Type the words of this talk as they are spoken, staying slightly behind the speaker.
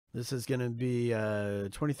This is going to be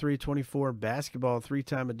 23-24 basketball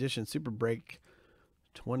 3-time edition Super Break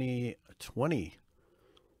 2020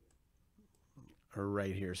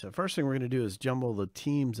 right here. So first thing we're going to do is jumble the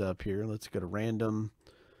teams up here. Let's go to random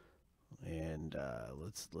and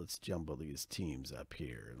let's jumble these teams up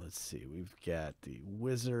here. Let's see. We've got the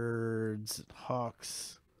Wizards,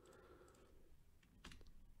 Hawks.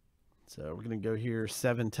 So we're going to go here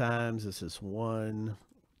 7 times. This is 1,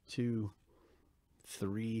 2,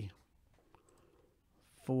 3,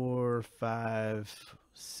 4, 5,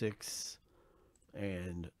 6,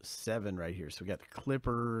 and 7 right here. So we got the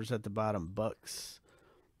Clippers at the bottom, Bucks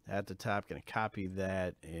at the top. Going to copy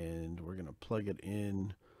that, and we're going to plug it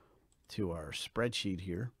in to our spreadsheet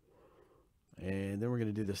here. And then we're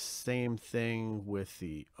going to do the same thing with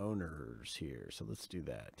the owners here. So let's do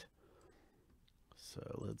that.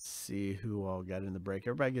 So let's see who all got in the break.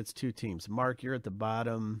 Everybody gets 2 teams. Mark, you're at the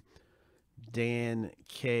bottom. Dan,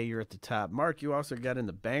 K, you're at the top. Mark, you also got in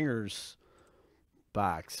the bangers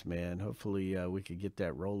box, man. Hopefully we could get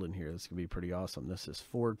that rolling here. This is going to be pretty awesome. This is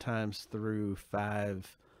 4 times through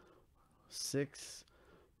 5, 6,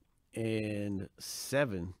 and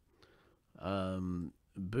 7.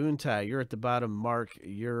 Boontie, you're at the bottom. Mark,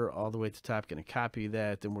 you're all the way at the top. Going to copy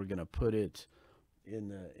that. Then we're going to put it in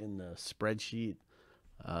the spreadsheet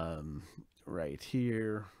right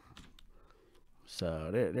here. So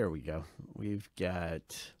there we go. We've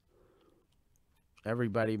got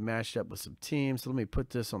everybody mashed up with some teams. So let me put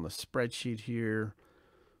this on the spreadsheet here.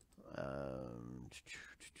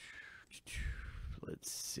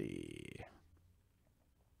 Let's see.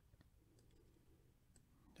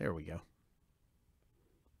 There we go.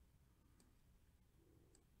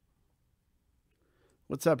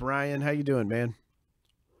 What's up, Ryan? How you doing, man?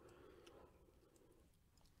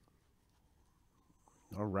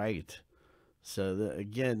 All right. So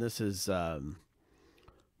again, this is the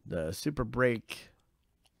Super Break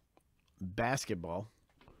basketball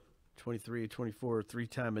 23-24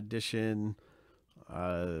 3-time edition,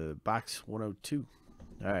 box 102.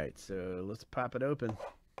 All right, so let's pop it open.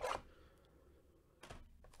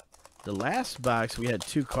 The last box we had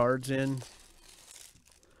 2 cards in,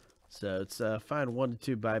 so it's find 1 to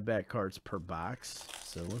 2 buyback cards per box.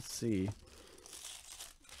 So let's see.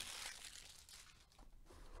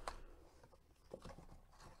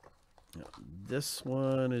 This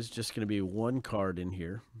one is just going to be 1 card in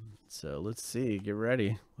here. So let's see. Get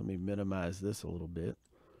ready. Let me minimize this a little bit.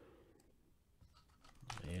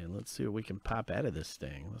 And let's see what we can pop out of this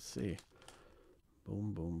thing. Let's see.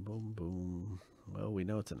 Boom, boom, boom, boom. Well, we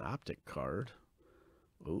know it's an optic card.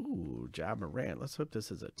 Ooh, Ja Morant. Let's hope this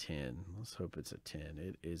is a 10. Let's hope it's a 10.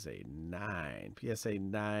 It is a 9. PSA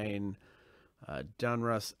 9.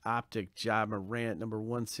 Donruss Optic Ja Morant, number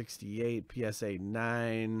 168. PSA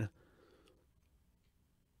 9.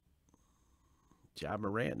 Ja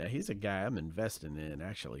Morant. Now, he's a guy I'm investing in,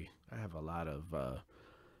 actually. I have a lot of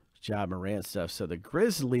Ja Morant stuff. So the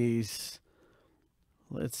Grizzlies,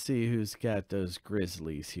 let's see who's got those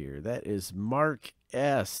Grizzlies here. That is Mark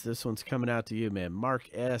S. This one's coming out to you, man. Mark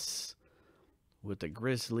S. with the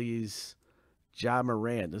Grizzlies. Ja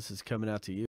Morant. This is coming out to you.